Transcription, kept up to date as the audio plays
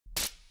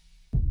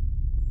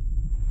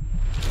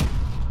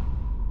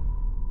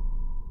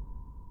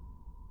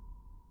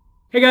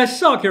Hey guys,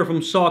 Sak here from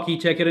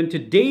SAKITECH, and in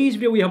today's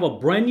video we have a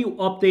brand new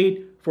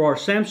update for our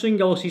Samsung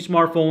Galaxy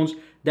smartphones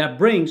that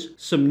brings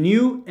some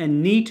new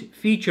and neat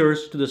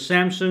features to the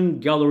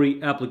Samsung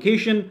Gallery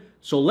application.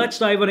 So let's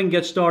dive in and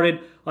get started.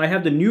 I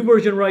have the new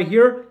version right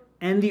here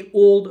and the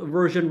old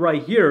version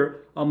right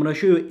here. I'm going to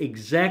show you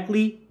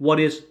exactly what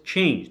is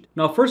changed.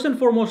 Now first and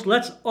foremost,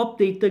 let's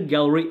update the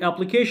Gallery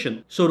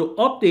application. So to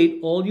update,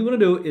 all you want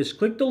to do is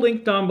click the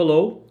link down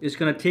below. It's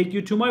going to take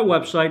you to my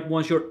website.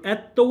 Once you're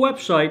at the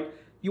website,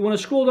 you want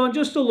to scroll down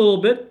just a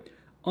little bit.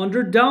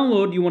 Under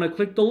download, you want to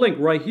click the link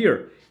right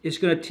here. It's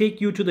going to take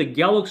you to the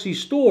Galaxy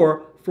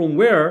store, from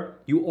where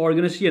you are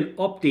going to see an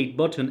update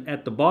button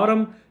at the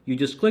bottom. You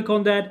just click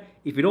on that.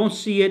 If you don't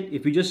see it,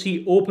 if you just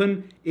see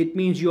open, it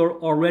means you're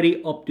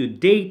already up to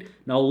date.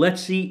 Now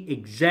let's see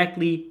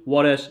exactly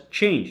what has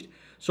changed.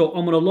 So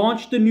I'm going to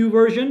launch the new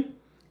version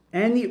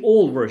and the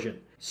old version.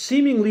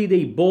 Seemingly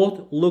they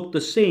both look the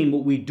same, but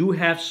we do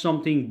have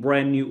something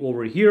brand new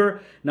over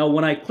here. Now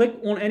when I click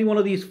on any one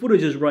of these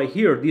footages right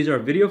here, these are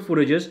video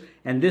footages,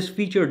 and this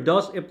feature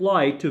does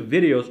apply to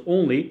videos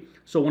only.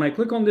 So when I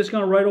click on this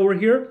guy right over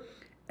here,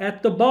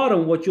 at the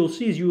bottom what you'll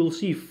see is you will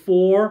see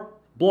 4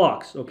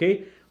 blocks,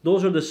 okay?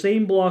 Those are the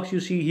same blocks you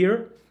see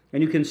here,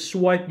 and you can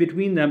swipe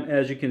between them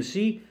as you can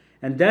see,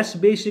 and that's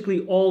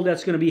basically all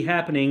that's going to be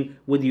happening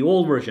with the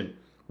old version.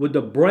 With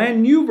the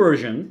brand new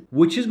version,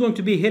 which is going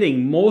to be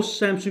hitting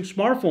most Samsung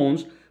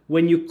smartphones,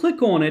 when you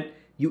click on it,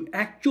 you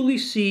actually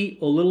see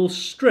a little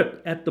strip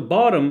at the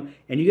bottom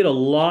and you get a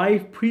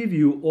live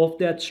preview of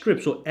that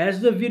strip. So as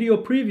the video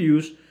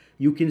previews,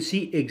 you can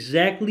see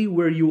exactly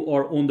where you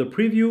are on the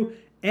preview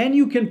and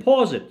you can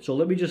pause it. So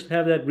let me just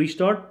have that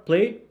restart,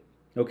 play.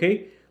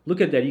 Okay,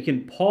 look at that. You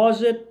can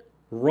pause it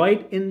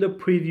right in the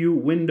preview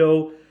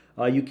window.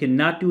 You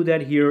cannot do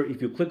that here.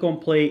 If you click on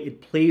play,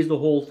 it plays the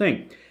whole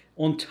thing.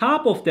 On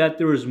top of that,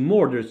 there is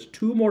more. There's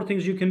 2 more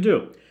things you can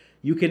do.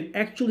 You can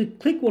actually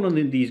click one of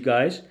these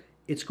guys.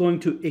 It's going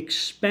to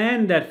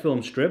expand that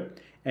film strip.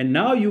 And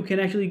now you can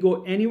actually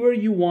go anywhere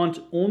you want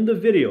on the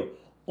video.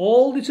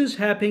 All this is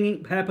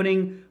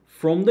happening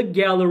from the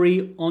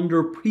gallery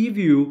under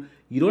preview.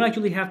 You don't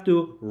actually have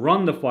to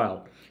run the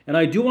file. And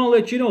I do want to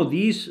let you know,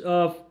 these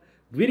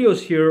videos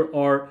here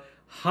are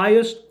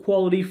highest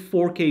quality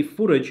 4K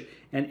footage,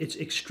 and it's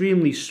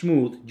extremely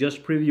smooth,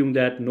 just previewing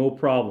that, no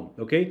problem.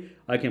 Okay,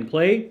 I can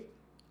play,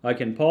 I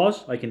can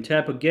pause, I can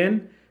tap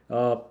again.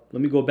 Let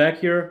me go back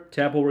here,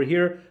 tap over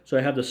here. So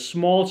I have the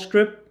small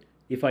strip.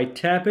 If I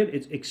tap it,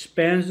 it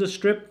expands the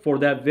strip for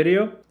that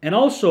video. And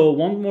also,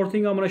 one more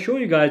thing I'm going to show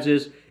you guys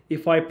is,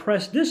 if I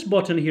press this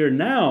button here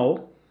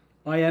now,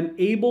 I am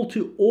able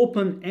to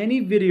open any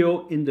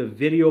video in the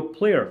video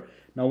player.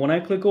 Now when I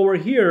click over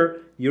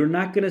here, you're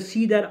not going to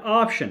see that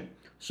option.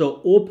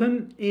 So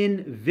open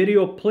in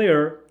video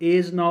player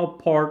is now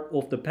part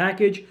of the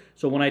package.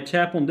 So when I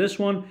tap on this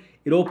one,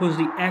 it opens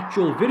the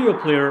actual video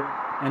player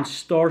and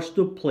starts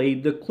to play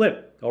the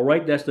clip. All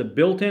right, that's the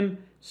built-in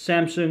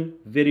Samsung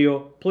video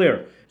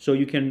player. So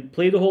you can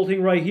play the whole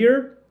thing right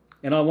here.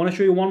 And I want to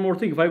show you one more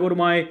thing. If I go to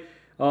my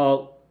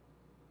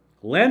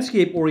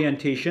landscape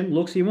orientation,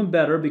 looks even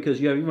better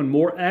because you have even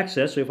more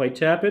access. So if I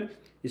tap it,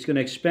 it's going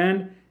to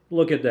expand.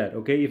 Look at that,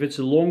 okay? If it's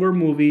a longer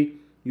movie,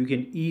 you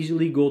can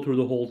easily go through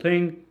the whole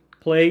thing,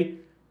 play,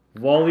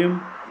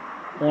 volume,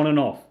 on and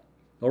off.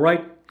 All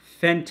right,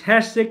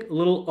 fantastic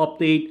little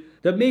update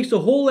that makes the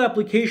whole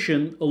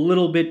application a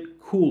little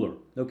bit cooler,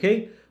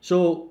 okay?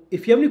 So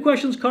if you have any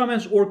questions,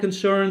 comments, or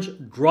concerns,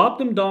 drop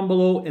them down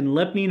below and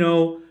let me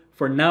know.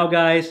 For now,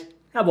 guys,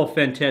 have a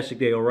fantastic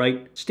day, all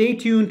right? Stay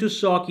tuned to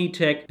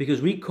SAKITECH because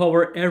we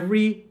cover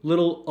every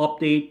little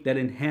update that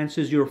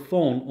enhances your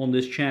phone on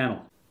this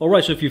channel.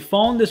 Alright, so if you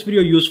found this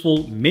video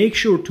useful, make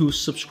sure to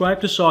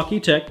subscribe to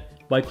SAKITECH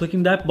by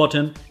clicking that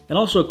button, and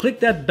also click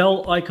that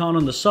bell icon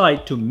on the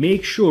side to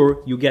make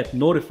sure you get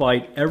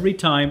notified every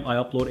time I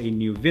upload a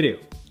new video.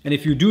 And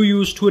if you do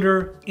use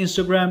Twitter,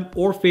 Instagram,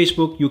 or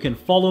Facebook, you can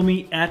follow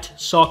me at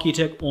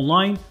SAKITECH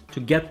online to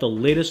get the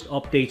latest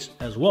updates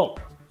as well.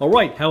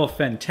 Alright, have a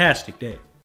fantastic day.